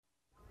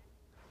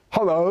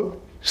Hello,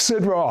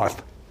 Sid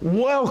Roth.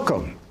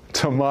 Welcome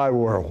to my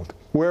world,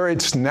 where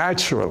it's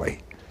naturally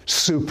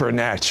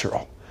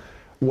supernatural.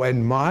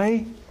 When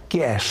my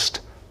guest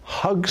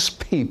hugs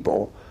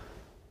people,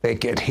 they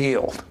get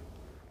healed.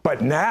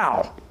 But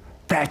now,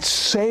 that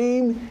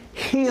same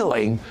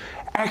healing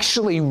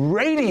actually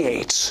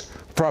radiates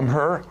from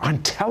her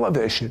on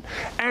television,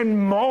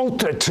 and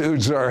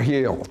multitudes are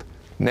healed.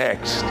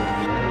 Next.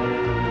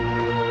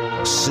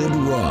 Sid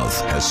Roth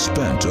has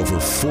spent over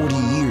 40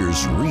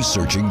 years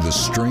researching the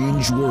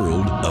strange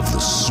world of the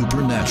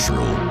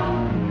supernatural.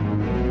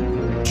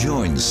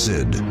 Join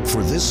Sid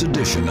for this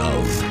edition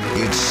of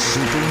It's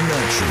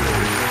Supernatural.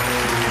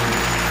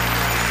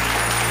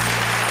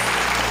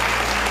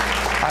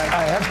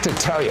 I have to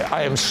tell you,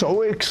 I am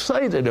so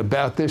excited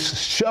about this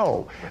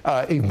show.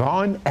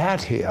 Yvonne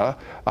Attia,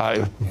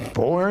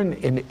 born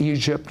in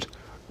Egypt,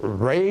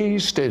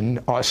 raised in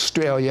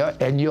Australia,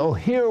 and you'll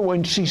hear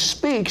when she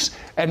speaks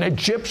an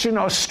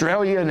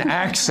Egyptian-Australian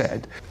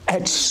accent.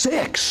 At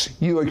 6,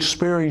 you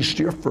experienced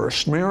your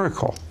first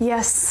miracle.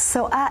 Yes,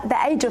 so at the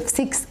age of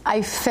 6,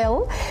 I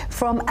fell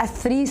from a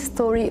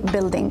 3-story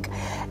building.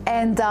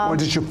 And what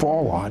did you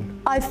fall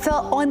on? I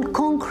fell on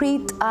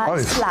concrete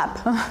slab.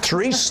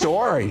 3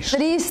 stories.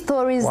 3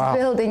 stories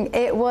building.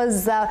 It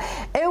was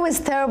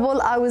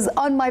terrible. I was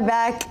on my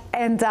back,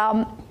 and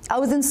I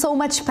was in so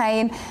much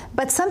pain,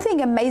 but something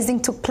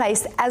amazing took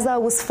place as I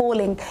was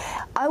falling.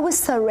 I was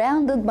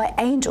surrounded by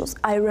angels.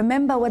 I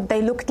remember what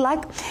they looked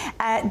like.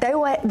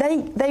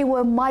 They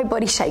were my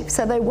body shape,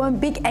 so they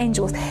weren't big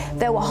angels.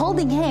 They were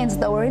holding hands,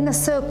 they were in a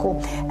circle,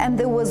 and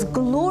there was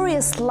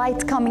glorious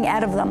light coming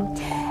out of them.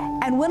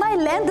 And when I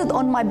landed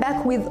on my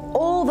back with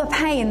all the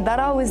pain that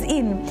I was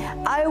in,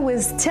 I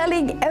was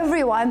telling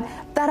everyone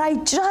that I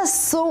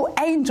just saw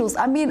angels.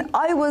 I mean,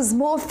 I was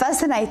more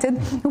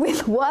fascinated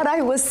with what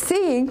I was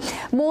seeing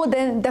more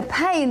than the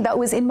pain that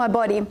was in my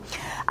body.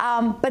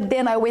 But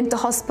then I went to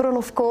hospital,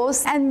 of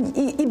course, and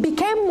it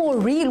became more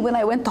real when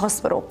I went to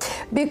hospital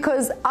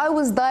because I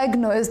was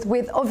diagnosed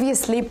with,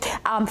 obviously,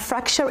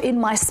 fracture in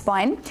my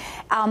spine.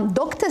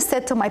 Doctor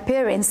said to my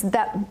parents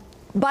that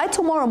by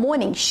tomorrow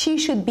morning, she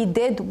should be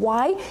dead.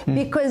 Why?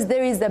 Because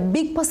there is a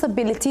big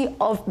possibility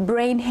of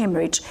brain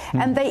hemorrhage.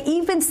 And they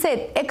even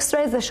said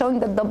x-rays are showing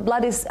that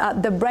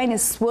the brain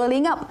is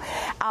swelling up.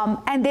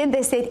 And then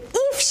they said,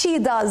 if she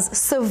does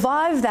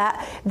survive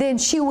that, then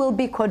she will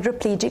be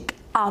quadriplegic.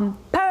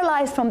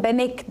 Paralyzed from the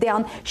neck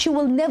down. She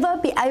will never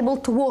be able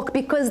to walk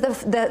because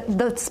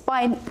the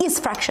spine is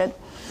fractured.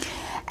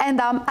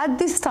 And at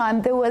this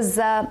time, there was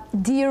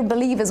dear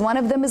believers. One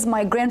of them is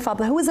my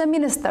grandfather, who was a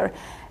minister.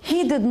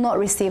 He did not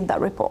receive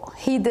that report.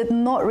 He did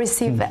not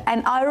receive it.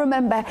 And I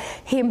remember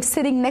him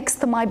sitting next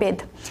to my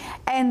bed.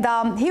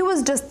 And he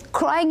was just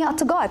crying out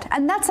to God.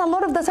 And that's a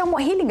lot of the time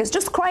what healing is,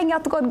 just crying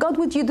out to God. God,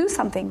 would you do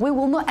something? We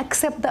will not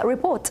accept that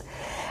report.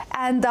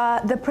 And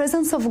the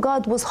presence of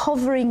God was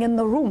hovering in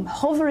the room.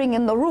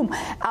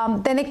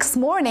 The next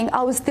morning,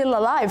 I was still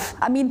alive.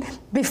 I mean,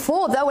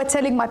 before they were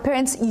telling my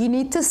parents, you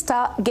need to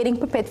start getting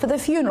prepared for the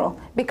funeral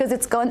because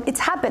it's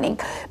happening.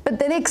 But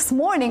the next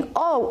morning,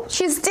 oh,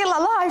 she's still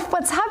alive,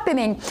 what's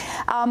happening?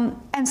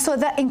 And so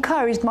that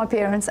encouraged my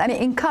parents and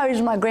it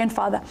encouraged my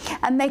grandfather.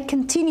 And they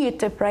continued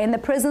to pray and the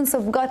presence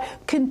of God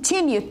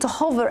continued to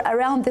hover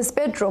around this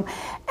bedroom.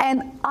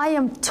 And I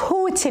am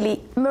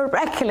totally,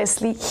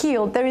 miraculously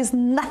healed. There is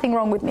nothing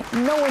wrong with me.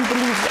 No one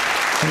believes it.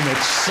 And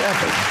at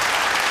 7,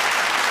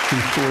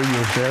 before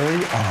your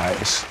very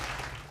eyes,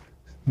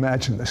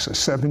 imagine this, a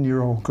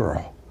 7-year-old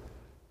girl,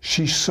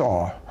 she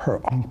saw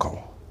her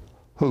uncle,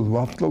 who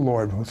loved the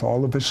Lord with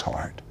all of his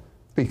heart,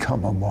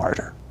 become a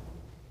martyr.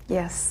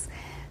 Yes.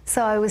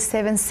 So I was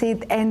 7,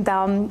 Sid, and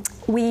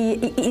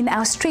in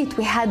our street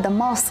we had the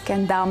mosque,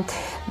 and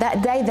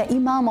that day the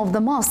imam of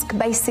the mosque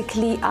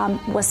basically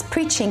was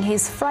preaching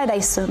his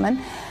Friday sermon,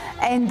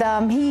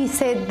 and he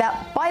said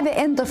that by the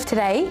end of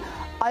today,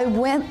 I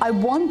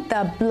want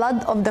the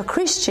blood of the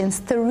Christians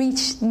to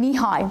reach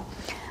knee-high.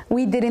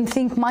 We didn't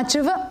think much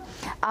of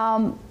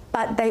it.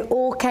 But they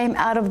all came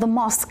out of the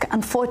mosque,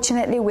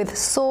 unfortunately, with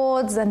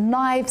swords and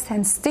knives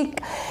and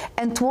stick.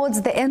 And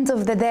towards the end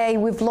of the day,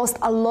 we've lost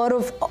a lot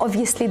of,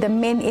 obviously, the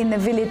men in the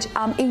village,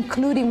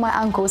 including my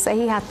uncle. So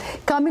he had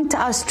come into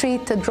our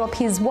street to drop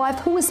his wife,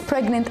 who was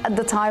pregnant at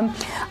the time.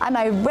 And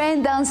I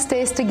ran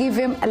downstairs to give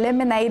him a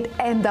lemonade.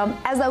 And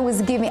as I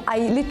was giving,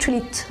 I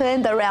literally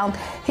turned around.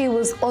 He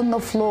was on the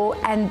floor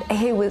and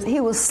he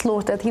was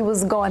slaughtered. He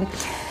was gone.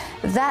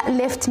 That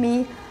left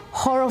me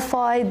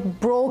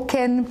horrified,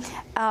 broken,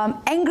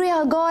 angry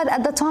at God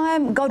at the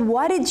time. God,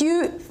 why did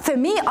you? For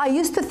me, I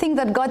used to think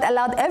that God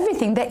allowed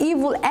everything, the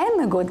evil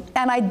and the good,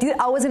 and I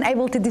wasn't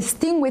able to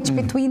distinguish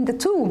between the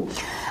two.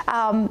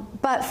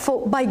 But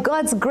by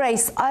God's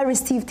grace, I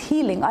received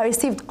healing. I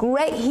received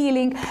great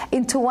healing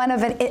into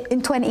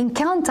an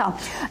encounter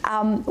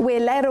where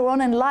later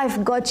on in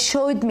life, God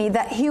showed me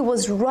that He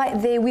was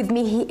right there with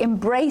me. He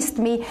embraced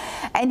me,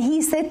 and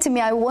He said to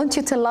me, I want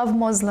you to love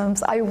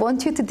Muslims. I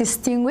want you to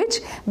distinguish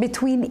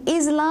between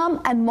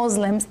Islam and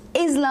Muslims.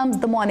 Islam's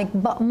demonic,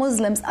 but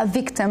Muslims are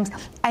victims,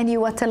 and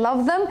you are to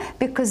love them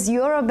because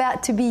you're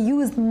about to be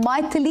used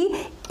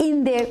mightily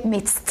in their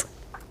midst.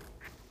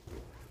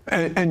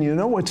 And you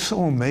know what's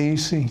so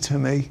amazing to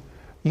me?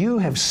 You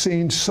have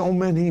seen so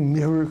many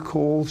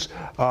miracles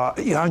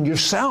on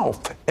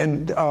yourself,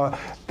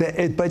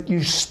 but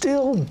you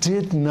still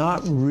did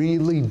not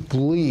really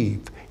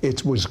believe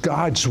it was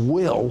God's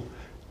will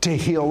to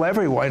heal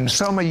everyone.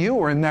 Some of you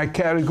are in that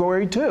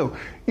category too.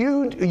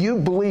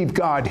 You believe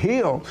God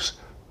heals,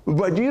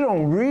 but you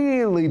don't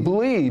really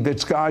believe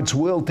it's God's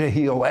will to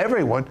heal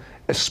everyone,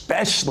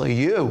 especially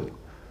you.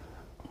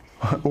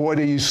 What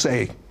do you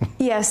say?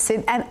 Yes,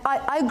 and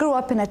I grew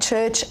up in a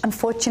church,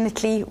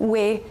 unfortunately,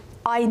 where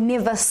I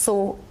never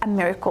saw a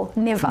miracle,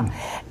 never.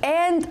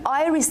 And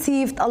I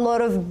received a lot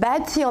of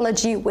bad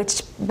theology,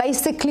 which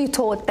basically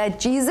taught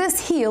that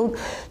Jesus healed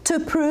to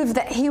prove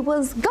that He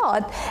was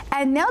God.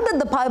 And now that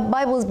the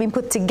Bible has been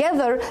put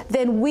together,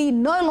 then we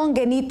no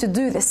longer need to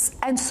do this.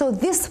 And so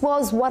this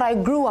was what I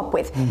grew up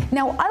with.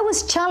 Now, I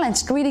was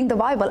challenged reading the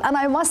Bible, and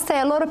I must say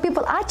a lot of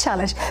people are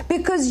challenged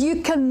because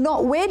you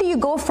cannot. Where do you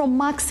go from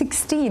Mark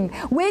 16?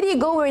 Where do you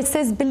go where it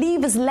says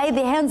believers lay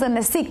their hands on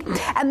the sick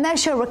and they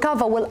shall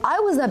recover? Well,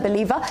 I was a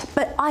believer,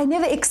 but I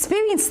never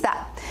experienced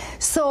that.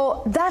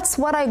 So that's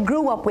what I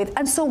grew up with.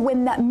 And so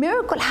when that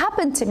miracle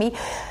happened to me,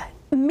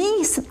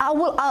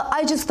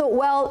 I just thought,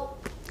 well,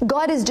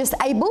 God is just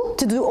able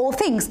to do all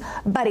things,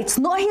 but it's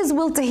not His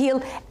will to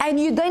heal, and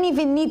you don't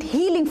even need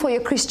healing for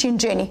your Christian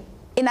journey.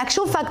 In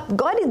actual fact,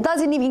 God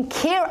doesn't even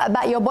care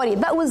about your body.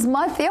 That was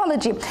my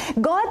theology.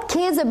 God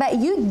cares about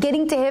you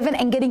getting to heaven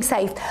and getting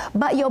saved,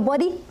 but your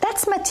body,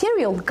 that's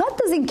material. God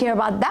doesn't care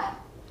about that.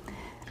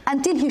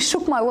 Until He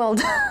shook my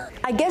world.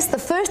 I guess the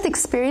first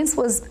experience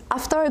was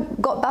after I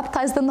got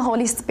baptized in the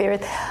Holy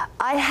Spirit.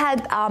 I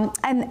had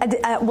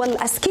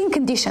a skin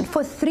condition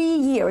for 3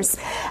 years.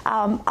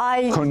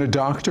 Can a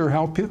doctor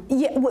help you?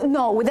 Yeah,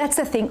 no, that's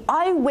the thing.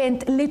 I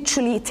went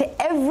literally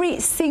to every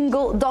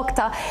single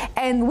doctor,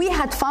 and we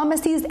had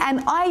pharmacies,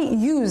 and I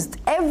used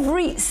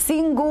every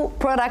single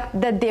product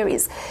that there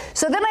is.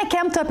 So then I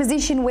came to a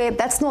position where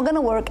that's not going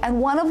to work,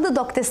 and one of the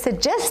doctors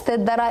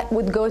suggested that I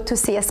would go to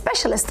see a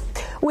specialist,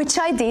 which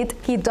I did.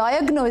 He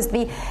diagnosed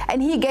me,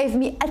 and he gave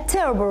me a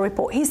terrible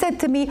report. He said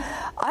to me,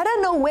 I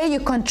don't know where you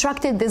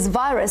contracted this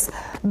virus,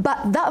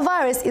 but that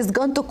virus is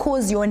going to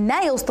cause your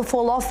nails to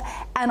fall off,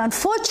 and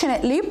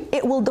unfortunately,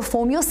 it will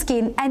deform your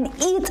skin and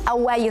eat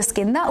away your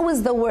skin. That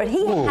was the word.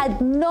 He had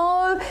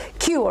no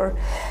cure.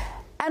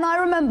 And I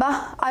remember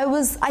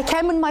I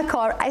came in my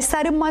car, I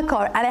sat in my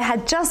car, and I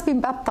had just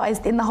been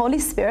baptized in the Holy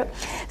Spirit.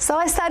 So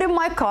I sat in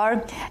my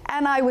car,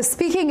 and I was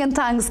speaking in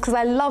tongues because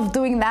I love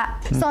doing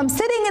that. So I'm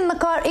sitting in the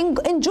car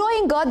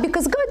enjoying God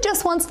because God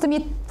just wants to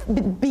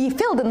be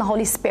filled in the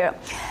Holy Spirit.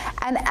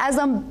 And as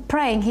I'm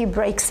praying, He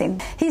breaks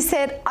in. He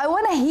said, I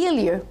want to heal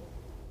you.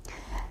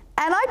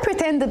 And I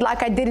pretended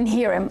like I didn't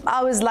hear Him.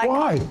 I was like,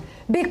 why?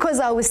 Because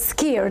I was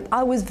scared.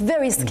 I was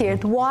very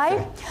scared.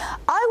 Why?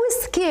 I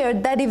was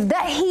scared that if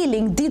that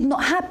healing did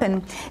not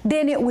happen,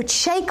 then it would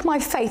shake my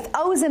faith.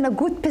 I was in a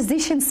good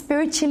position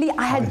spiritually.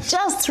 I had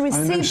just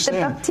received the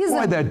baptism.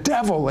 Why, the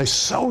devil is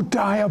so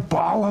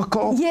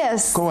diabolical.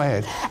 Yes. Go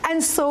ahead.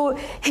 And so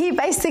he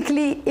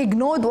basically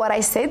ignored what I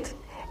said.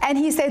 And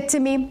he said to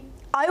me,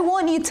 I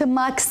want you to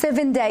mark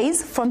 7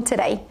 days from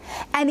today.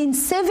 And in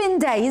 7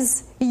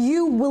 days,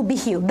 you will be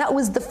healed. That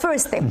was the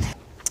first thing.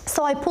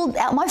 So I pulled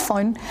out my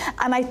phone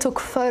and I took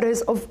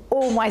photos of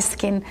all my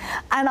skin.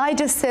 And I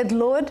just said,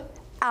 Lord,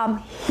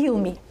 heal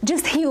me.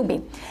 Just heal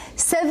me.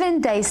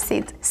 7 days,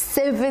 Sid.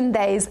 7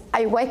 days.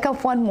 I wake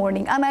up one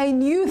morning and I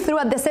knew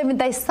throughout the 7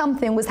 days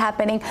something was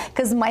happening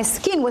because my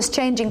skin was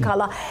changing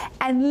color.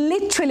 And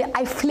literally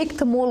I flicked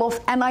them all off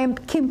and I am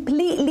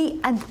completely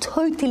and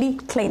totally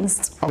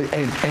cleansed. And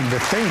the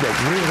thing that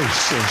really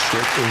cinched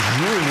it is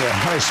you and your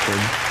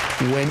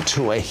husband went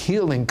to a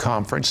healing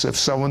conference of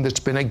someone that's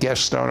been a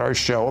guest on our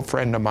show, a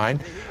friend of mine,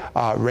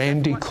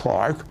 Randy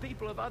Clark.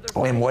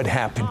 And what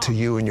happened to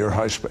you and your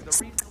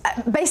husband?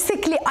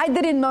 Basically, I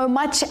didn't know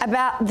much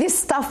about this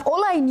stuff.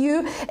 All I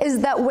knew is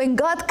that when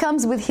God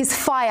comes with His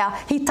fire,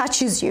 He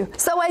touches you.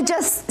 So I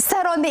just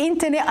sat on the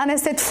internet and I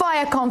said,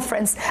 fire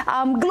conference,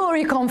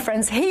 glory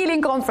conference,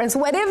 healing conference,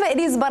 whatever it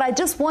is, but I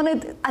just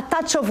wanted a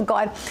touch of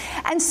God.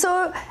 And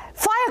so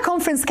fire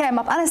conference came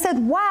up and I said,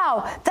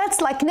 wow,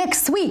 that's like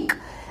next week.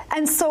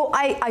 And so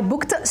I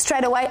booked it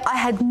straight away. I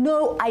had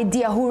no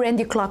idea who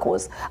Randy Clark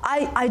was.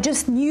 I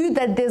just knew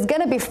that there's going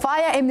to be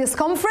fire in this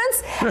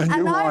conference.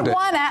 And I want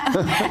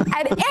it.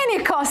 At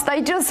any cost, I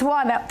just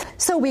want it.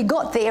 So we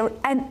got there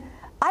and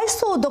I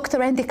saw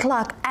Dr. Andy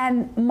Clark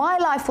and my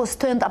life was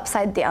turned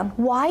upside down.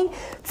 Why?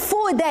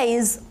 4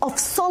 days of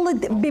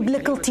solid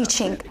biblical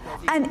teaching.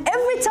 And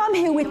every time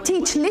he would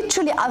teach,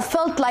 literally I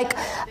felt like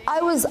I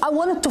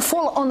wanted to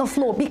fall on the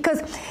floor, because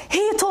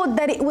he taught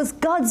that it was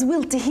God's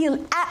will to heal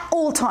at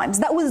all times.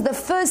 That was the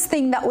first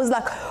thing that was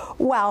like,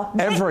 wow.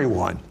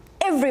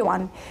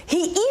 Everyone.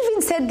 He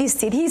even said this,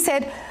 Sid. He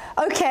said,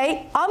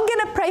 okay, I'm going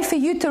to pray for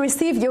you to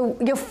receive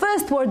your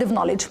first word of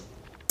knowledge.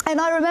 And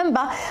I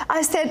remember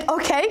I said,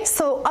 okay,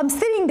 so I'm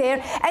sitting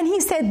there, and he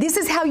said, this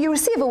is how you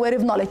receive a word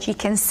of knowledge. You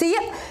can see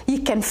it, you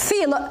can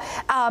feel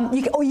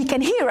it, or you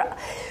can hear it.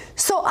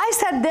 So I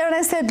sat there and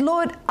I said,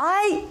 Lord,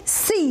 I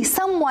see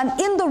someone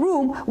in the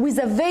room with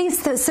a very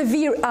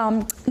severe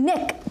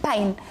neck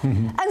pain.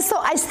 Mm-hmm. And so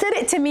I said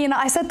it to me, and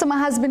I said to my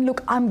husband,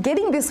 look, I'm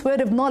getting this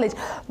word of knowledge,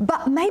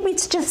 but maybe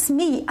it's just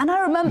me. And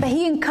I remember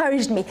he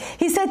encouraged me.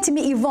 He said to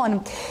me,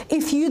 Yvonne,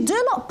 if you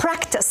do not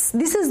practice,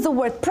 this is the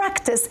word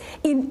practice,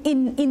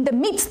 in the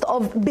midst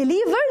of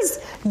believers,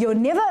 you're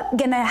never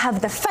going to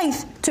have the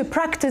faith to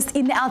practice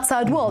in the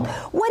outside world.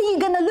 What are you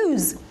going to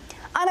lose?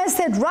 And I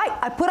said, right,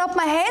 I put up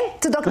my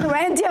hand to Dr.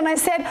 Randy and I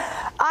said,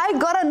 I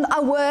got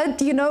a word,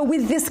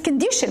 with this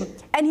condition.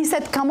 And he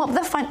said, come up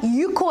the front,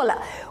 you call it.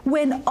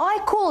 When I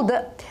called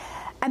it,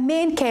 a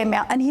man came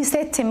out and he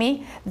said to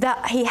me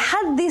that he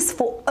had this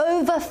for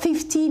over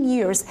 15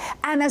 years.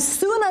 And as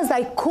soon as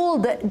I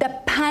called it, the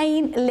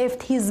pain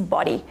left his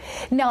body.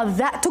 Now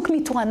that took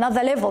me to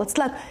another level. It's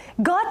like,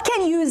 God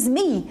can use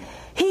me.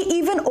 He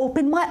even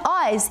opened my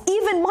eyes.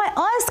 Even my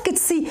eyes could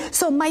see.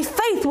 So my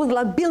faith was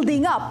like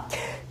building up.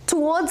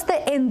 Towards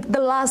the end,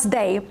 the last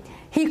day,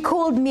 he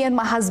called me and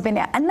my husband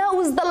out. And that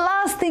was the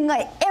last thing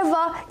I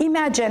ever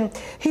imagined.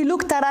 He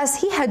looked at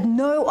us. He had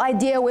no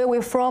idea where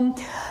we're from.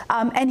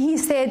 And he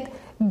said,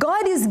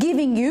 God is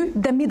giving you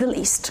the Middle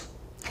East.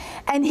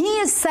 And he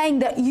is saying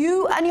that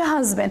you and your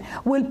husband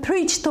will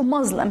preach to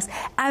Muslims,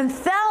 and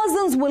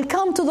thousands will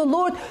come to the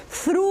Lord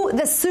through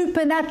the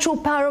supernatural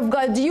power of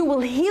God. You will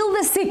heal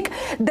the sick,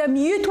 the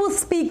mute will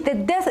speak, the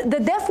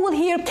deaf will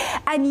hear,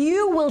 and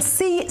you will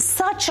see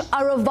such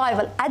a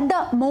revival. At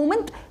that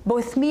moment,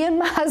 both me and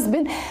my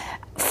husband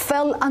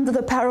fell under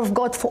the power of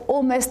God for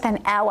almost an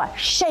hour,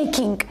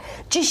 shaking,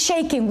 just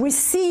shaking,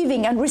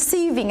 receiving and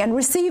receiving and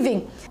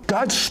receiving.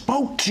 God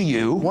spoke to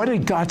you. What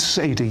did God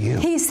say to you?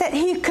 He said,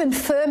 he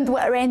confirmed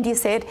what Randy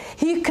said.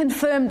 He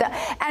confirmed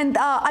that. And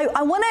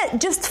I want to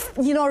just,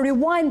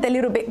 rewind a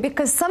little bit,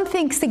 because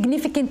something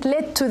significant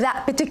led to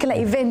that particular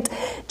event.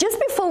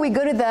 Just before we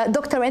go to the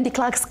Dr. Randy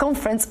Clark's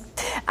conference,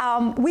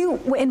 we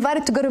were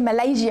invited to go to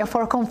Malaysia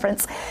for a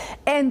conference.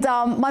 And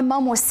my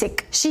mom was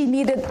sick. She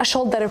needed a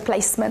shoulder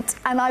replacement.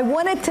 And I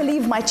wanted to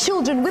leave my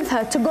children with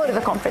her to go to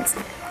the conference.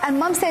 And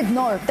Mom said,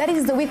 no, that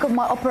is the week of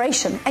my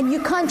operation, and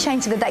you can't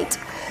change the date.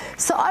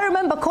 So I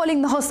remember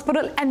calling the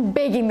hospital and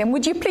begging them,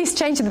 would you please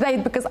change the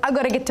date, because I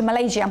got to get to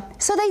Malaysia.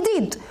 So they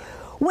did.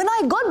 When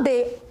I got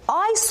there,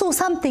 I saw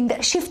something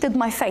that shifted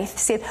my faith.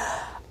 Said,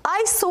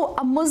 I saw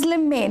a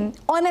Muslim man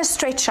on a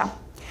stretcher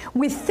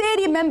with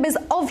 30 members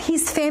of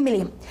his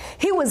family.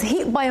 He was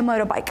hit by a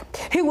motorbike.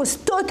 He was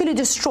totally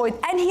destroyed,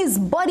 and his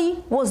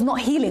body was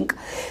not healing.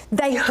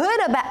 They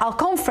heard about our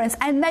conference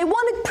and they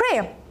wanted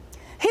prayer.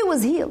 He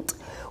was healed.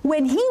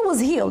 When he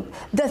was healed,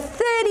 the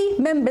 30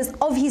 members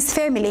of his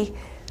family,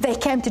 they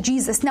came to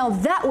Jesus. Now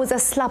that was a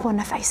slap on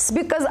the face,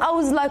 because I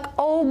was like,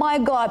 oh my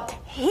God,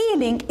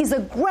 healing is a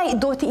great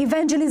door to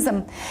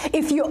evangelism.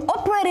 If you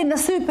operate in the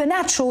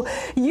supernatural,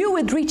 you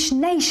would reach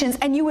nations,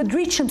 and you would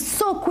reach them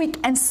so quick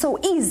and so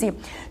easy.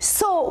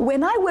 So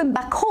when I went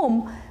back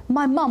home,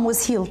 my mom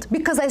was healed,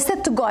 because I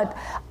said to God,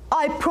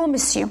 I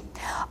promise you,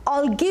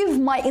 I'll give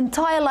my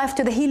entire life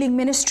to the healing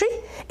ministry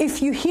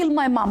if you heal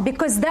my mom,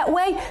 because that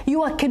way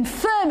you are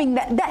confirming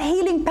that that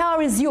healing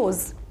power is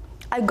yours.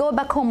 I go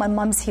back home, my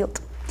mom's healed.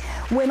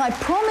 When I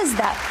promised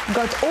that,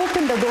 God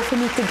opened the door for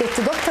me to get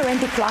to Dr.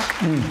 Randy Clark,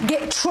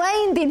 get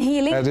trained in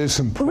healing, that is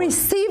important.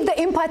 Receive the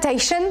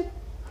impartation.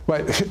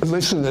 But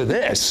listen to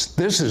this.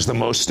 This is the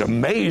most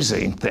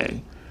amazing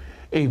thing.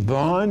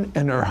 Yvonne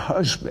and her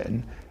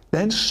husband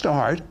then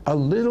start a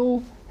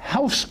little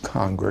house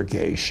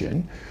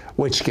congregation,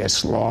 which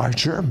gets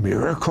larger.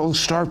 Miracles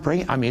start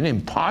bringing,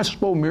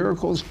 impossible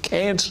miracles,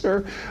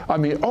 cancer,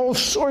 all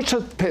sorts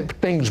of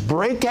things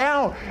break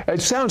out.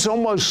 It sounds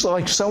almost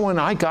like someone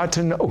I got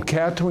to know,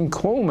 Catherine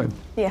Coleman.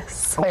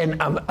 Yes.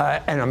 And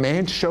a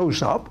man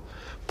shows up,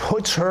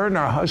 puts her and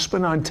her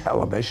husband on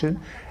television,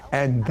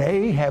 and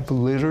they have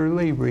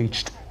literally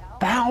reached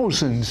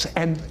thousands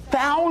and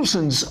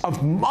thousands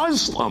of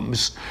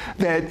Muslims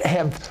that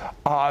have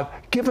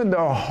given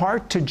their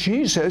heart to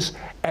Jesus,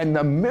 and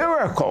the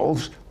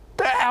miracles,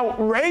 the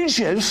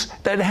outrageous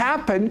that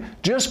happen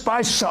just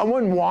by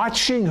someone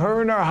watching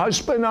her and her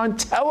husband on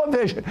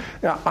television.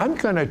 Now, I'm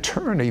going to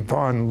turn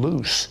Yvonne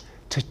loose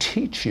to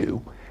teach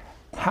you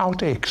how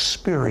to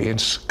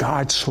experience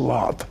God's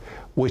love,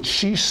 which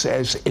she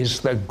says is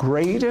the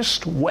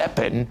greatest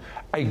weapon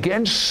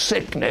against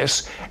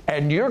sickness,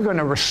 and you're going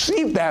to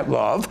receive that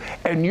love,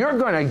 and you're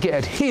going to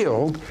get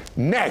healed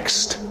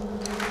next.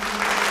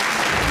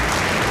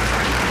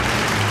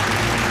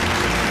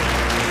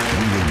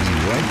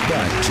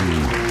 back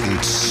to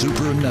It's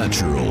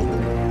Supernatural.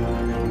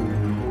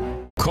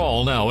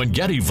 Call now and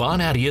get Yvonne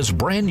Attia's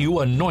brand new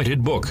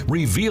anointed book,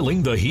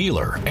 Revealing the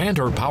Healer, and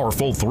her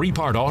powerful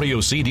 3-part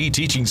audio CD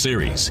teaching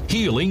series,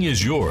 Healing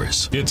is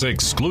Yours. It's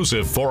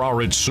exclusive for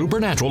our It's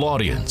Supernatural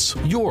audience.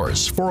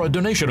 Yours for a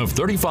donation of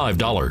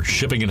 $35.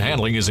 Shipping and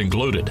handling is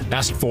included.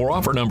 Ask for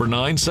offer number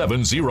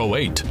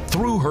 9708.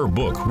 Through her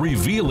book,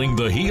 Revealing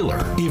the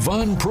Healer,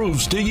 Yvonne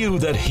proves to you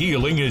that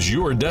healing is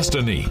your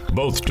destiny,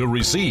 both to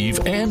receive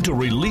and to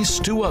release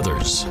to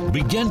others.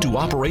 Begin to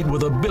operate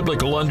with a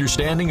biblical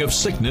understanding of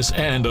sickness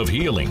and of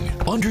healing.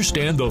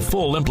 Understand the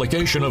full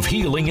implication of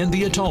healing and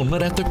the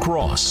atonement at the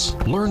cross.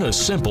 Learn a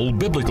simple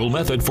biblical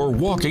method for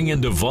walking in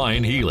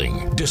divine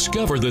healing.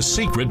 Discover the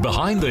secret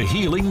behind the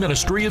healing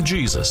ministry of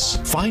Jesus.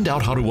 Find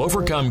out how to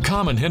overcome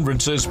common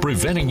hindrances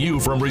preventing you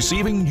from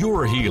receiving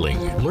your healing.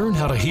 Learn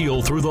how to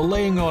heal through the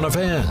laying on of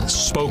hands,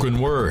 spoken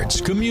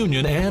words,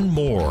 communion, and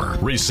more.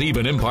 Receive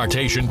an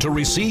impartation to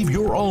receive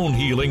your own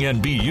healing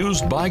and be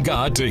used by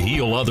God to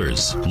heal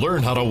others.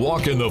 Learn how to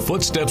walk in the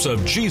footsteps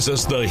of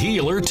Jesus the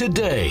healer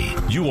today.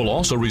 You will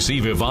also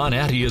receive Yvonne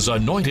Attia's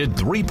anointed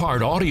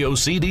 3-part audio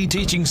CD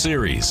teaching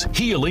series,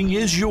 Healing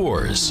is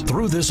Yours.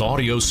 Through this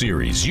audio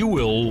series, you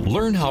will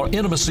learn how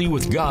intimacy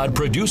with God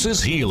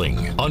produces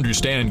healing,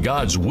 understand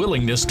God's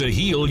willingness to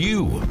heal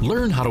you,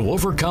 learn how to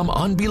overcome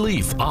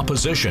unbelief,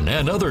 opposition,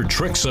 and other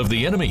tricks of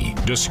the enemy,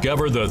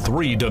 discover the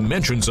 3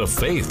 dimensions of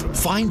faith,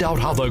 find out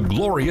how the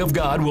glory of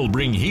God will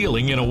bring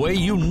healing in a way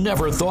you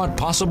never thought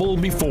possible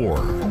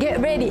before. Get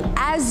ready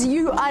as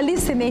you are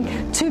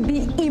listening to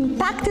be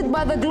impacted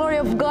by the glory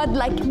of God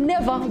like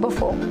never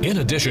before. In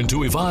addition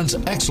to Yvonne's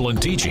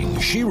excellent teaching,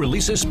 she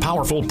releases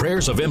powerful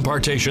prayers of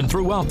impartation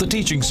throughout the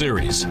teaching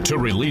series to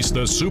release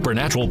the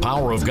supernatural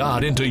power of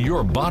God into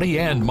your body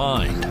and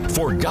mind,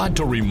 for God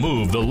to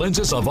remove the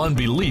lenses of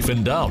unbelief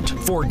and doubt,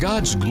 for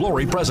God's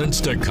glory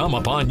presence to come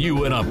upon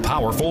you in a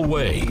powerful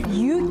way.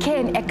 You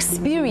can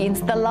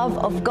experience the love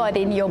of God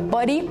in your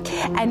body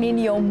and in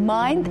your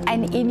mind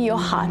and in your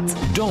heart.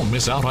 Don't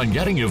miss out on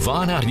getting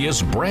Yvonne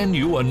Attia's brand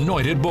new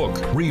anointed book,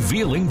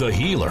 Revealing the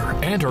Healer,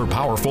 and her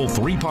powerful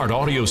 3-part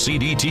audio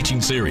CD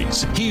teaching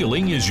series,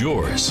 Healing is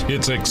Yours.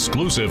 It's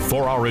exclusive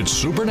for our It's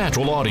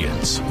Supernatural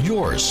audience.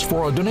 Yours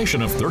for a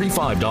donation of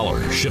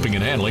 $35. Shipping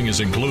and handling is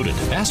included.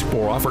 Ask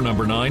for offer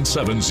number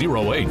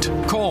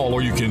 9708. Call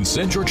or you can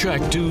send your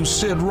check to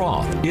Sid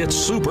Roth. It's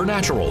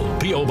Supernatural.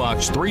 P.O.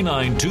 Box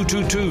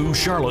 39222,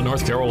 Charlotte,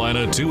 North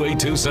Carolina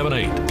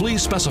 28278.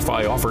 Please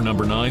specify offer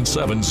number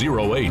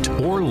 9708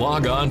 or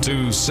log on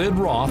to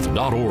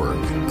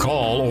sidroth.org.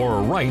 Call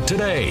or write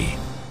today.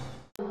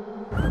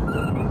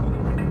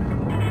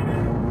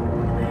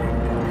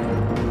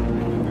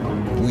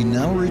 We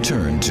now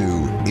return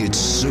to It's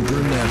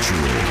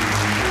Supernatural.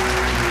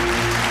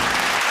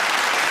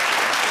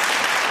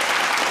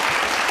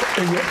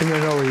 You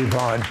know,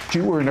 Yvonne,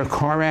 you were in a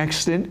car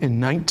accident in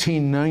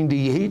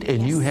 1998,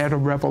 and you had a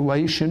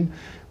revelation.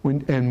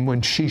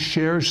 When she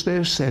shares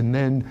this, and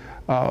then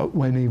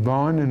when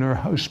Yvonne and her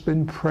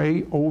husband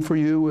pray over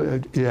you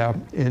at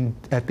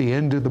the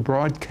end of the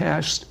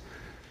broadcast,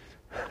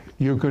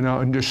 you're going to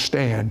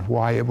understand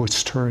why it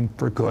was turned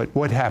for good.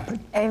 What happened?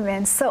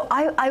 Amen. So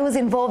I was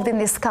involved in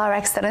this car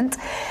accident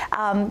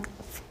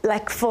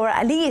like for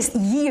at least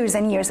years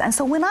and years. And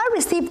so when I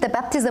received the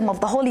baptism of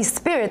the Holy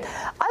Spirit,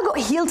 I got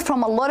healed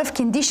from a lot of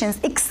conditions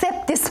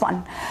except this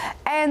one.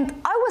 And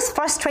I was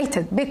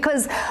frustrated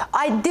because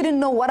I didn't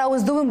know what I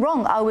was doing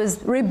wrong. I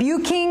was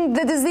rebuking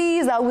the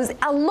disease. I was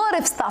a lot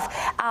of stuff.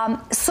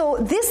 So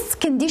this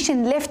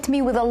condition left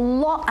me with a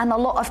lot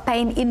of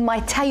pain in my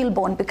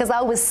tailbone because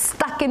I was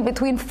stuck in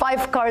between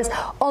 5 cars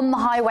on the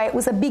highway. It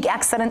was a big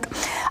accident.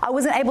 I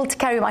wasn't able to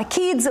carry my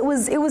kids. It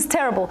was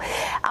terrible.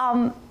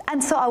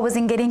 And so I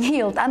wasn't getting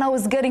healed, and I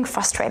was getting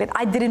frustrated.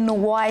 I didn't know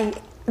why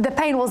the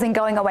pain wasn't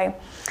going away.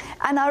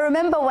 And I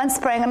remember once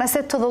praying, and I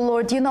said to the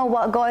Lord, you know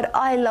what, God,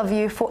 I love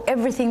you for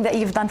everything that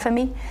you've done for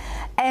me.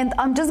 And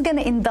I'm just going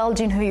to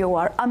indulge in who you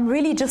are. I'm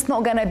really just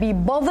not going to be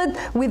bothered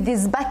with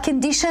this back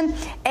condition.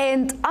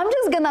 And I'm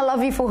just going to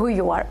love you for who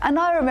you are. And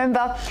I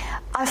remember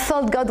I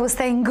felt God was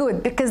saying,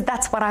 good, because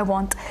that's what I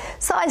want.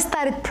 So I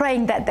started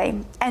praying that day.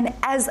 And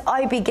as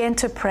I began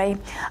to pray,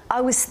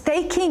 I was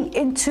taken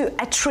into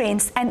a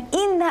trance. And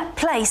in that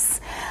place,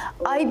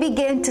 I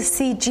began to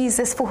see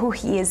Jesus for who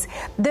he is.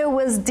 There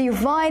was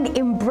divine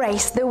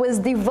embrace. There was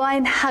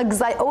divine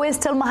hugs. I always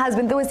tell my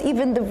husband, there was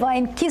even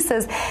divine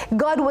kisses.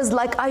 God was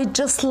like, I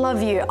just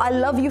love you. I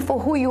love you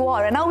for who you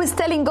are. And I was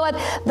telling God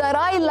that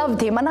I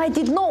loved him and I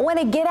did not want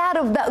to get out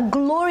of that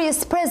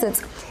glorious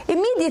presence.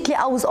 Immediately,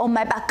 I was on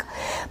my back.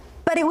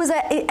 But it was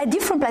a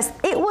different place.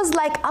 It was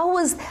like I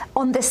was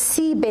on the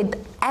seabed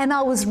and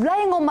I was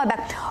laying on my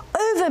back.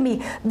 Over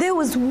me, there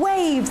was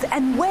waves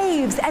and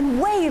waves and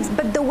waves,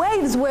 but the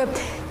waves were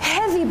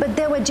heavy, but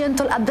they were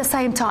gentle at the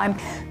same time.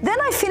 Then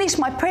I finished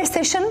my prayer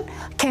session,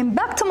 came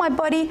back to my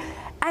body,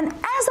 and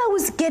as I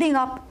was getting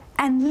up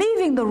and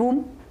leaving the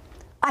room,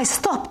 I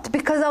stopped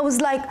because I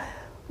was like,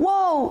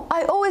 whoa,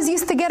 I always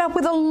used to get up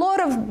with a lot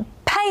of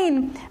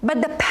pain,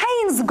 but the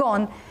pain's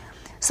gone.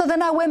 So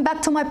then I went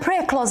back to my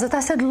prayer closet. I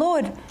said,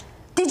 Lord,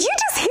 did you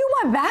just heal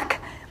my back?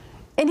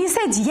 And he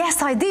said,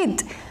 yes, I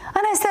did.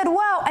 And I said,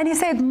 wow. And he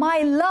said,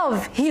 my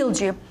love healed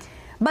you.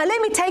 But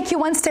let me take you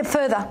one step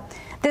further.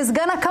 There's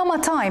gonna come a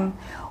time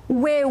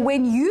where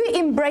when you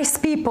embrace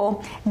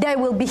people, they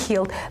will be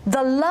healed.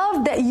 The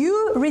love that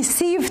you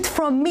received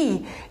from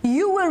me,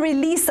 you will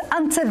release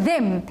unto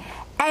them,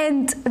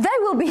 and they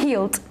will be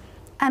healed.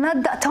 And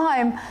at that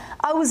time,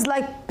 I was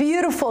like,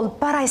 beautiful,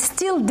 but I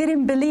still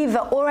didn't believe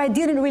it, or I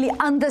didn't really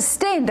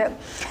understand it,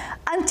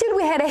 until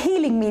we had a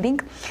healing meeting.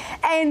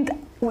 And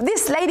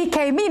this lady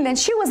came in and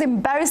she was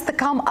embarrassed to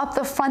come up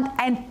the front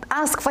and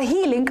ask for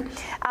healing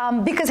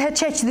because her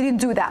church didn't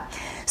do that.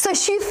 So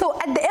she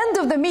thought at the end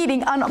of the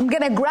meeting, I'm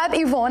going to grab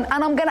Yvonne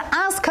and I'm going to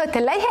ask her to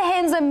lay her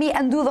hands on me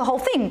and do the whole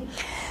thing.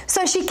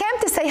 So she came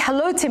to say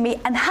hello to me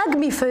and hug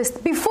me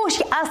first before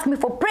she asked me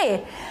for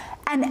prayer.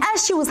 And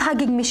as she was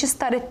hugging me, she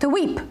started to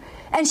weep.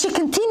 And she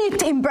continued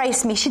to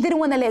embrace me. She didn't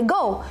want to let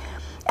go.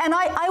 And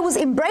I was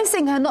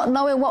embracing her, not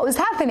knowing what was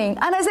happening.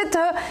 And I said to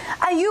her,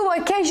 are you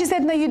okay? She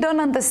said, no, you don't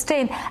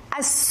understand.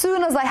 As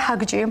soon as I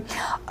hugged you,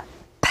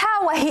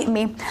 power hit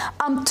me.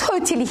 I'm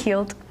totally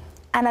healed.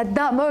 And at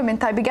that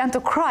moment, I began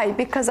to cry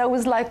because I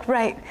was like,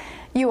 right,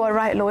 you are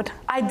right, Lord.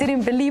 I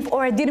didn't believe,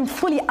 or I didn't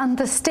fully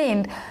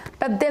understand.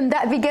 But then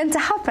that began to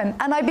happen.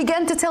 And I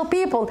began to tell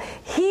people,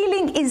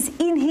 healing is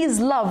in His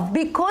love.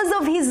 Because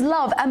of His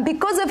love and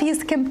because of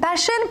His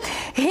compassion,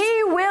 He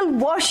will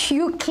wash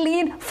you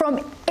clean from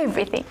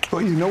everything.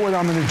 Well, you know what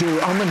I'm going to do?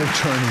 I'm going to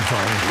turn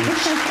Yvonne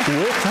loose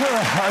with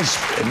her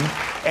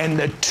husband, and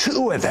the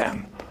two of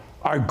them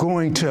are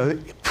going to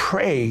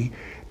pray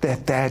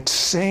that that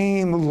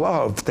same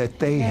love that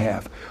they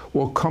have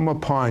will come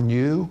upon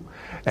you.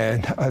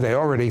 And they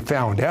already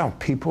found out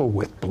people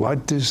with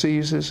blood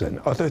diseases and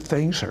other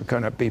things are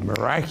going to be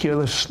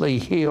miraculously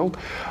healed.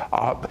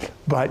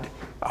 But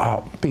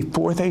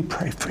before they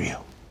pray for you,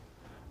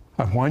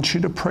 I want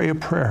you to pray a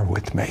prayer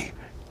with me.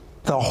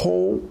 The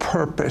whole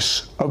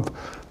purpose of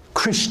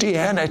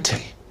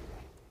Christianity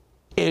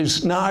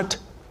is not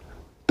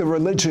the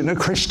religion of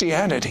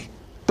Christianity.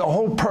 The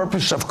whole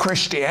purpose of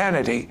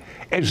Christianity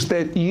is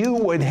that you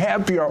would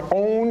have your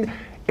own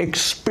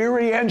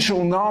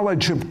experiential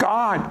knowledge of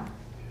God.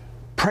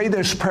 Pray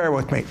this prayer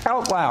with me,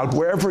 out loud,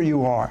 wherever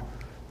you are.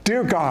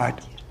 Dear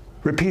God,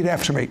 repeat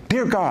after me.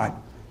 Dear God,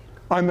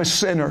 I'm a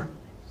sinner.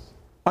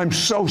 I'm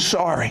so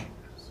sorry.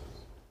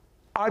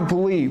 I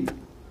believe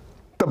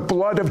the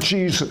blood of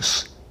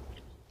Jesus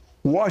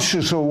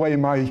washes away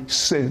my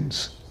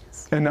sins,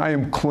 and I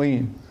am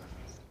clean.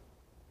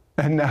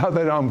 And now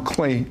that I'm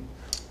clean,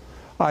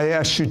 I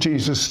ask you,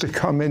 Jesus, to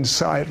come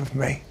inside of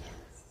me.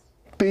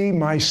 Be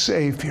my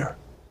Savior.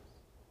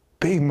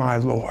 Be my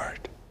Lord.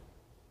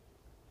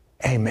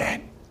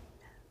 Amen.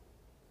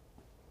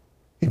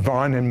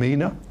 Yvonne and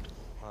Mina.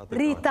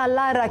 Rita,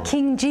 Lara,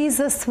 King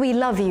Jesus, we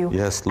love you.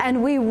 Yes, Lord.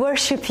 And we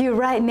worship you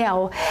right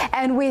now.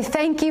 And we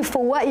thank you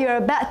for what you're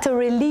about to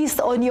release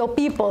on your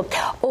people.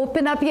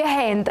 Open up your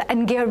hand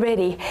and get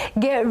ready.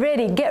 Get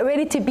ready. Get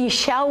ready to be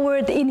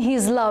showered in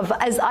His love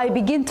as I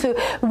begin to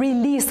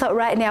release it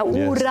right now.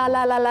 Yes.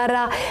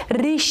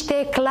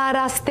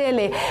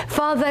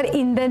 Father,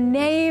 in the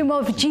name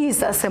of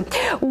Jesus,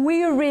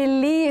 we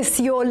release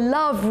your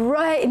love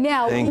right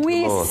now.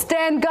 We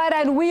stand, God,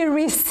 and we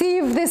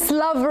receive this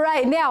love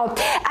right now.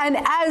 And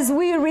as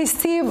we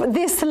receive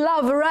this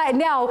love right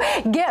now,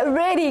 get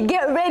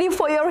ready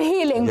for your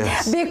healing.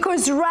 Yes.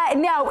 Because right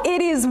now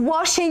it is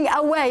washing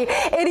away.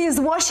 It is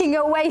washing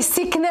away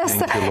sickness.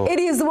 It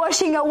is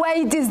washing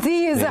away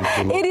disease.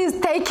 It is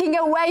taking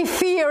away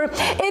fear.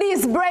 It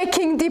is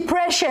breaking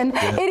depression.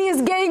 Yes. It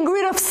is getting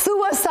rid of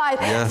suicide.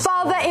 Yes.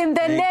 Father, in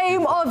the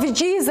name of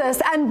Jesus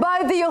and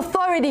by the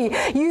authority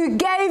you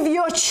gave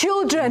your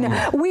children,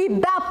 we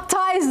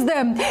baptize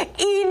them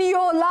in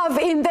your love.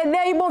 In the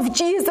name of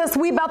Jesus,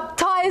 we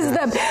baptize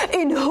them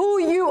in who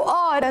you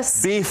are.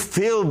 Be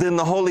filled in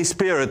the Holy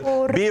Spirit.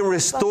 Be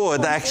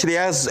restored. Actually,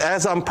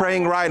 as I'm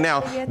praying right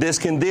now, there's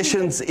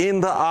conditions in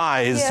the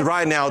eyes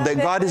right now that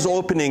God is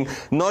opening,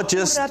 not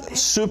just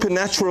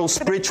supernatural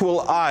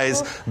spiritual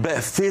eyes,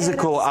 but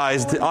physical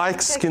eyes. The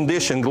eye's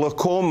condition,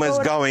 glaucoma is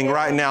going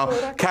right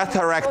now.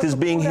 Cataract is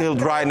being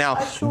healed right now.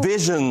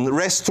 Vision,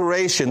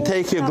 restoration.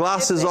 Take your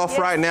glasses off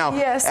right now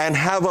and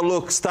have a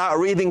look. Start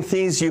reading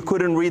things you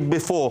couldn't read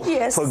before.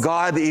 For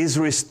God is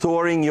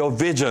restoring your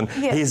vision.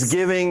 He's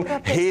giving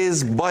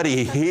His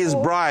body, His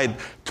bride,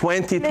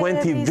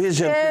 2020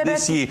 vision for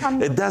this year.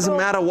 It doesn't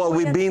matter what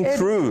we've been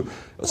through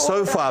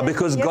so far,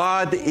 because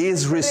God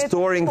is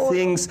restoring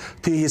things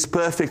to His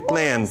perfect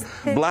plan.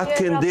 Blood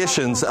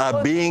conditions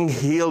are being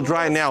healed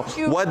right now.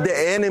 What the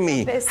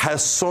enemy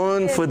has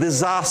sown for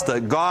disaster,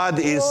 God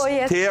is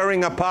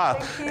tearing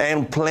apart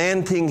and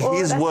planting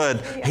His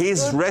word,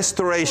 His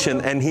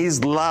restoration, and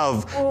His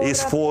love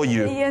is for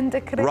you.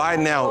 Right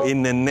now,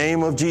 in the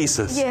name of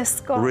Jesus,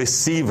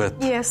 receive it.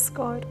 Yes,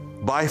 God.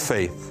 By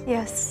faith.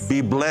 Yes.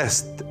 Be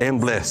blessed and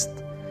blessed.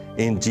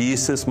 In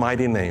Jesus'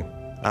 mighty name.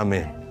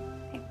 Amen.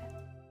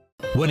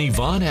 When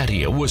Yvonne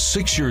Attia was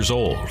 6 years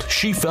old,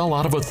 she fell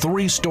out of a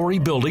 3-story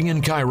building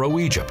in Cairo,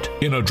 Egypt.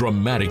 In a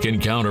dramatic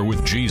encounter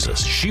with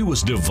Jesus, she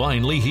was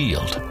divinely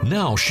healed.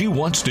 Now she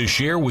wants to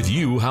share with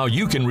you how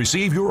you can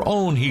receive your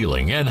own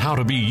healing and how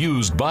to be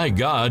used by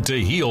God to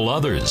heal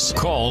others.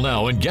 Call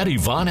now and get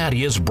Yvonne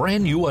Attia's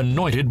brand new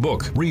anointed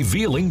book,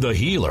 Revealing the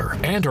Healer,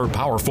 and her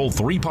powerful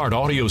 3-part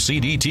audio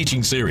CD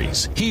teaching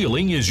series,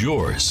 Healing is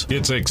Yours.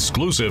 It's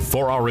exclusive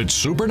for our It's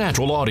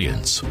Supernatural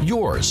audience.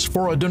 Yours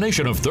for a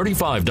donation of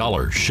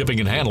 $35. Shipping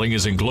and handling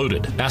is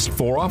included. Ask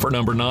for offer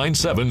number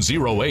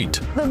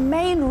 9708. The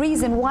main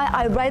reason why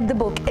I read the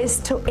book is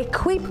to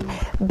equip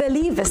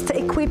believers,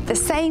 to equip the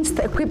saints,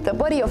 to equip the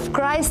body of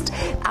Christ,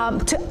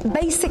 to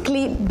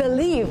basically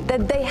believe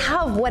that they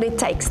have what it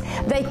takes.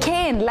 They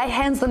can lay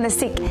hands on the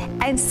sick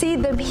and see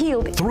them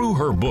healed. Through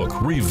her book,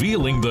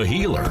 Revealing the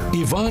Healer,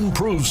 Yvonne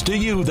proves to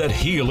you that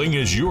healing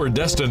is your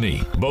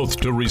destiny, both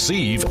to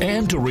receive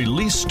and to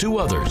release to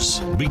others.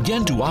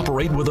 Begin to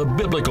operate with a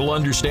biblical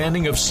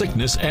understanding of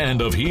sickness and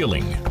of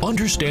healing.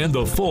 Understand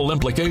the full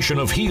implication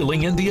of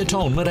healing in the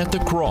atonement at the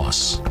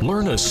cross.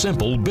 Learn a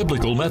simple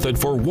biblical method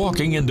for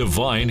walking in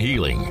divine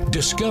healing.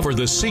 Discover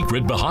the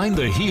secret behind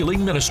the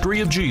healing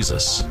ministry of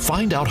Jesus.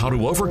 Find out how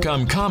to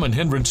overcome common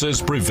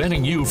hindrances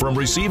preventing you from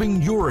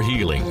receiving your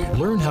healing.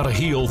 Learn how to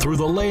heal through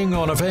the laying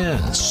on of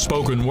hands,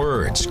 spoken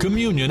words,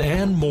 communion,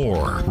 and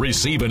more.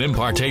 Receive an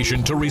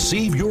impartation to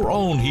receive your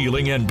own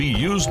healing and be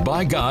used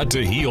by God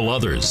to heal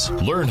others.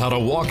 Learn how to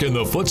walk in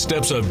the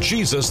footsteps of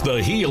Jesus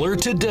the Healer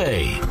today.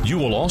 You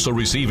will also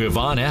receive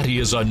Yvonne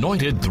Attia's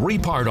anointed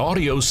 3-part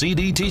audio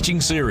CD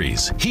teaching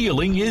series,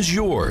 Healing is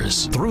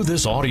Yours. Through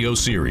this audio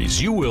series,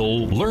 you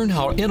will learn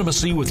how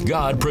intimacy with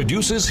God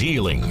produces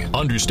healing,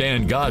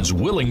 understand God's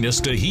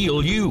willingness to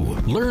heal you,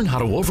 learn how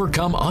to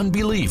overcome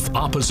unbelief,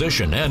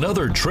 opposition, and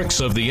other tricks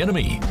of the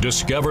enemy,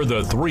 discover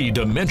the 3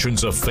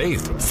 dimensions of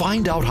faith,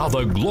 find out how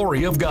the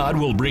glory of God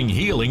will bring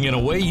healing in a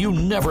way you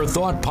never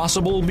thought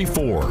possible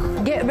before.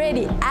 Get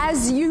ready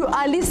as you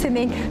are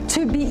listening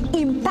to be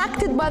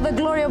impacted by the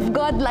glory of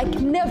God like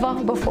never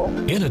before.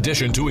 In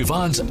addition to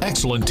Yvonne's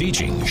excellent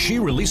teaching, she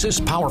releases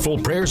powerful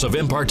prayers of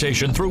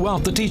impartation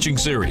throughout the teaching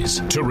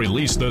series to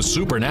release the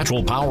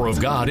supernatural power of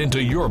God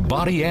into your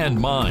body and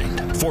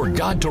mind, for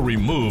God to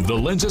remove the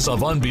lenses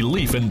of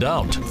unbelief and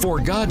doubt, for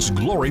God's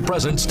glory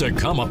presence to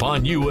come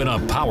upon you in a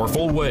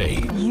powerful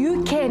way.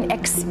 You can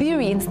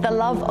experience the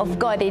love of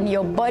God in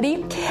your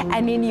body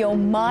and in your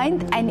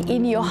mind and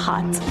in your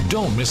heart.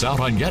 Don't miss out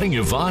on getting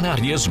Yvonne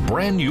Attia's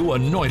brand new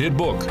anointed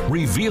book,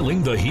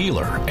 Revealing the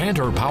Healer, and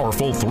her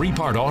powerful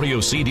 3-part audio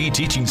CD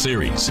teaching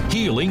series,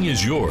 Healing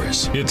is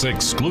Yours. It's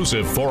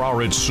exclusive for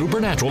our It's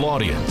Supernatural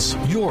audience.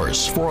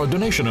 Yours for a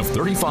donation of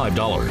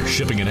 $35.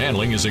 Shipping and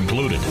handling is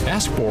included.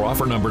 Ask for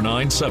offer number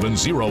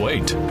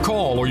 9708.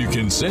 Call or you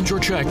can send your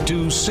check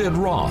to Sid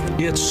Roth.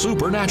 It's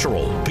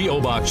Supernatural.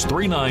 P.O. Box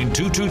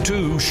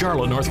 39222,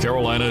 Charlotte, North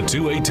Carolina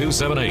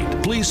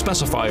 28278. Please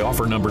specify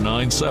offer number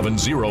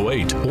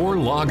 9708 or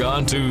log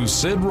on to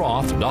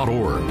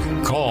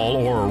sidroth.org. Call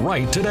or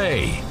write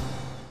today.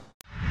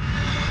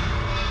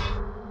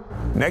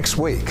 Next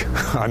week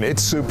on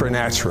It's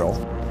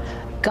Supernatural.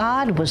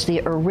 God was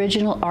the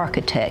original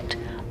architect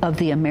of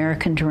the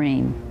American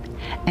dream,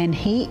 and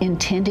He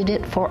intended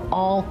it for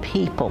all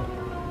people.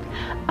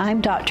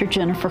 I'm Dr.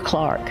 Jennifer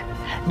Clark.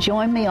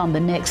 Join me on the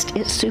next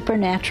It's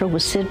Supernatural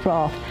with Sid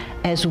Roth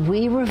as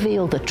we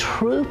reveal the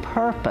true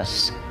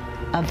purpose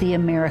of the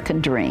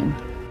American dream.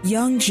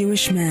 Young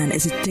Jewish man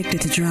is addicted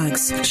to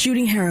drugs,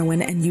 shooting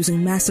heroin and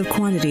using massive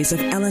quantities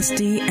of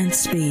LSD and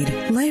speed.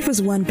 Life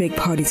is one big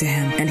party to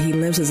him, and he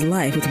lives his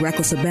life with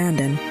reckless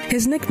abandon.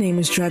 His nickname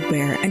is Drug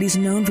Bear, and he's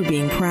known for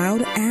being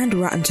proud and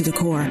rotten to the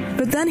core.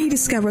 But then he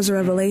discovers a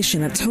revelation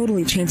that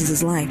totally changes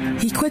his life.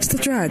 He quits the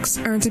drugs,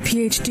 earns a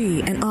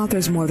PhD, and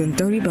authors more than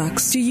 30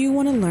 books. Do you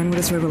want to learn what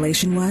this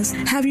revelation was?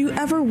 Have you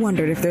ever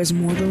wondered if there's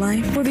more to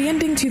life? For the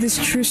ending to this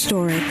true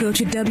story, go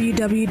to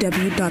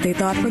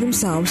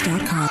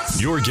www.theythoughtforthemselves.com.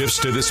 Your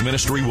gifts to this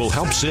ministry will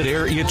help Sid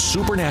air It's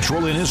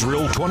Supernatural in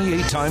Israel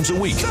 28 times a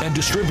week and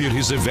distribute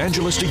his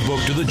evangelistic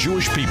book to the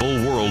Jewish people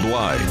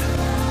worldwide.